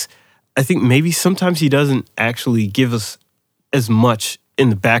stories, I think maybe sometimes he doesn't actually give us as much in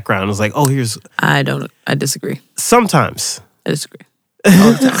the background. It's like, oh, here's I disagree. sometimes. I disagree.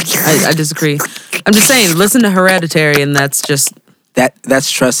 All the time. I disagree. I'm just saying, listen to Hereditary, and that's just That's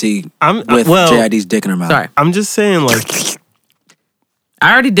Trusty I'm with well. JID's dick in her mouth. sorry. I'm just saying, like,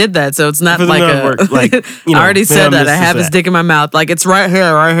 I already did that, so it's not For the like amount a. of work, like, I already man, said that. this I is have his that. dick in my mouth. Like, it's right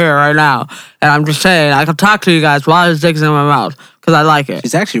here, right now. And I'm just saying, I can talk to you guys while his dick's in my mouth because I like it.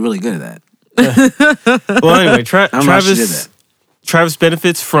 She's actually really good at that. well, anyway, I'm not sure she did Travis. that. Travis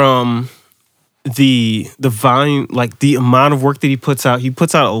benefits from the volume, like the amount of work that he puts out. He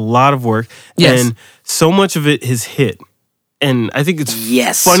puts out a lot of work, Yes. and so much of it is hit. And I think it's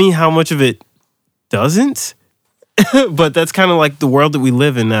Yes. funny how much of it doesn't. But that's kind of like the world that we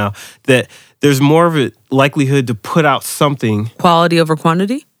live in now. That there's more of a likelihood to put out something Quality over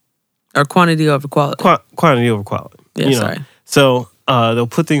quantity? Or quantity over quality? quantity over quality. Yeah, sorry. So they'll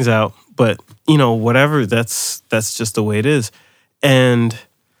put things out, but whatever. That's just the way it is. And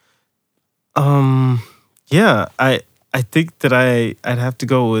yeah, I think that I'd have to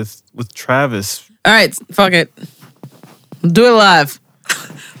go with Travis. All right, fuck it. Do it live.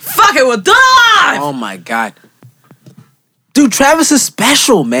 Fuck it, we'll do it live! Oh my God. Dude, Travis is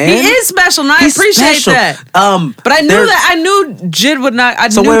special, man. He is special, and I He's appreciate special. that. But I knew Jid would not. I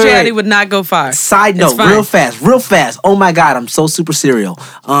So knew wait, wait, JID wait. would not go far. Side It's note, fine. real fast. Oh my God, I'm so super serial.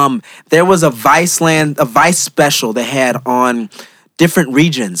 There was a Vice special they had on different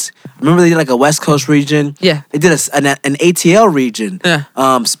regions. Remember they did like a West Coast region? Yeah. They did an ATL region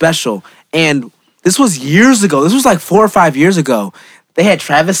special. And this was years ago. This was like 4 or 5 years ago. They had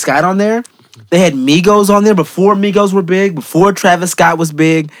Travis Scott on there. They had Migos on there before Migos were big, before Travis Scott was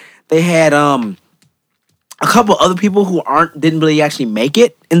big. They had a couple other people who didn't really actually make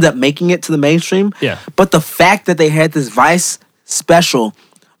it, ended up making it to the mainstream. Yeah. But the fact that they had this Vice special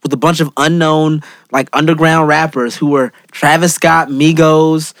with a bunch of unknown, like underground rappers who were Travis Scott,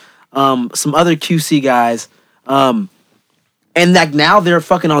 Migos, some other QC guys, and like now they're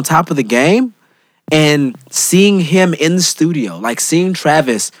fucking on top of the game. And seeing him in the studio, like seeing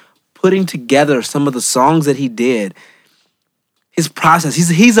Travis putting together some of the songs that he did, his process.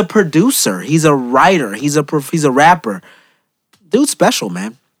 He's a producer. He's a writer. He's a rapper. Dude's special,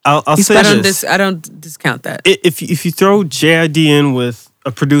 man. I'll He's say special. this. I don't discount that. If you throw JID in with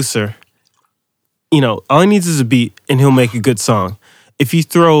a producer, all he needs is a beat and he'll make a good song. If you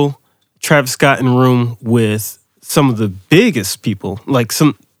throw Travis Scott in a room with some of the biggest people, like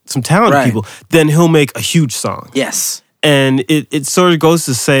some talented Right. people, then he'll make a huge song. Yes. And it sort of goes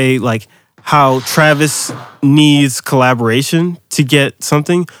to say like how Travis needs collaboration to get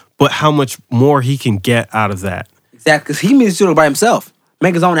something, but how much more he can get out of that. Exactly. Because he can be in the studio by himself,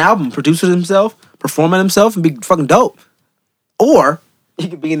 make his own album, produce it himself, perform it himself, and be fucking dope. Or he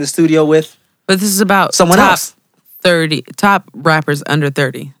could be in the studio with But this is about someone top else. 30, top rappers under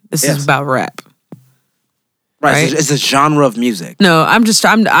 30. This Yes. is about rap. Right. Right. It's a genre of music. No, I'm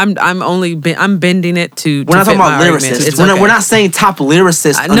bending it to. We're not talking about lyricists. lyricists. We're not saying top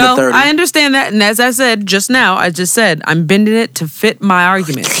lyricists under No, 30. I understand that, and as I said just now, I'm bending it to fit my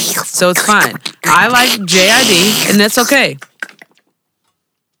argument, so it's fine. I like JID, and that's okay.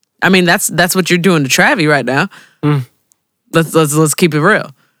 I mean, that's what you're doing to Travi right now. Let's keep it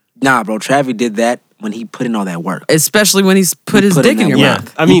real. Nah, bro. Travis did that when he put in all that work. Especially when he's put his put in dick in that your work.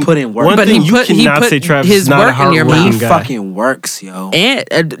 mouth. I mean, He put in work. One But thing he you put- he cannot put say Travis his is not a work in your mouth. He hardworking guy. fucking works, yo.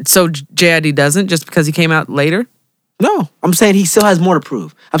 And so JID doesn't just because he came out later. No, I'm saying he still has more to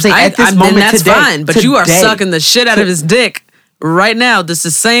prove. I'm saying at this then moment that's today, fine. But you are today- sucking the shit out of his dick right now. This is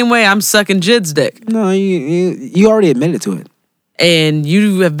the same way I'm sucking Jid's dick. No, you already admitted to it. And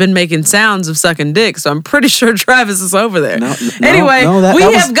you have been making sounds of sucking dick, so I'm pretty sure Travis is over there. No, anyway, that we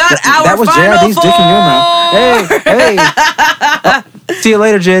was- have got our that was final JID's four. dick in your mouth. Hey. See you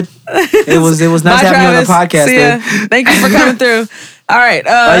later, Jid. It was nice Bye, having you on the Travis. podcast. See ya. dude. Thank you for coming through. All right.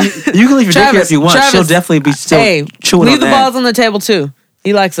 You can leave your dick here Travis, if you want. Travis, She'll definitely be still hey, chewing leave on the that. balls on the table too.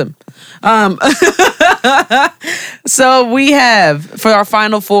 He likes them. So we have, for our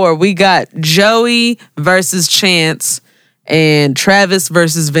final four, we got Joey versus Chance and Travis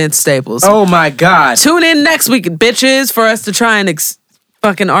versus Vince Staples. Oh my God. Tune in next week, bitches, for us to try and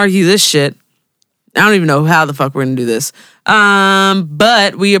fucking argue this shit. I don't even know how the fuck we're gonna do this.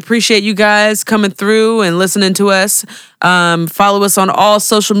 But we appreciate you guys coming through and listening to us. Follow us on all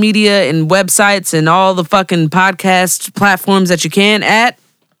social media and websites and all the fucking podcast platforms that you can at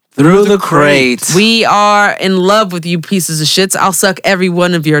Through the Crate. We are in love with you pieces of shits. I'll suck every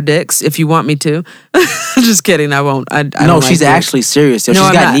one of your dicks if you want me to. Just kidding. I won't. I No, don't she's like dick. actually serious. Yo. No, She's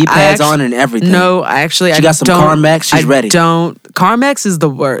I'm got not. knee I pads actu- on and everything. No, actually, She got some Carmex. She's ready. Carmex is the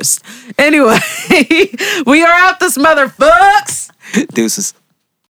worst. Anyway, we are out this motherfucks. Deuces.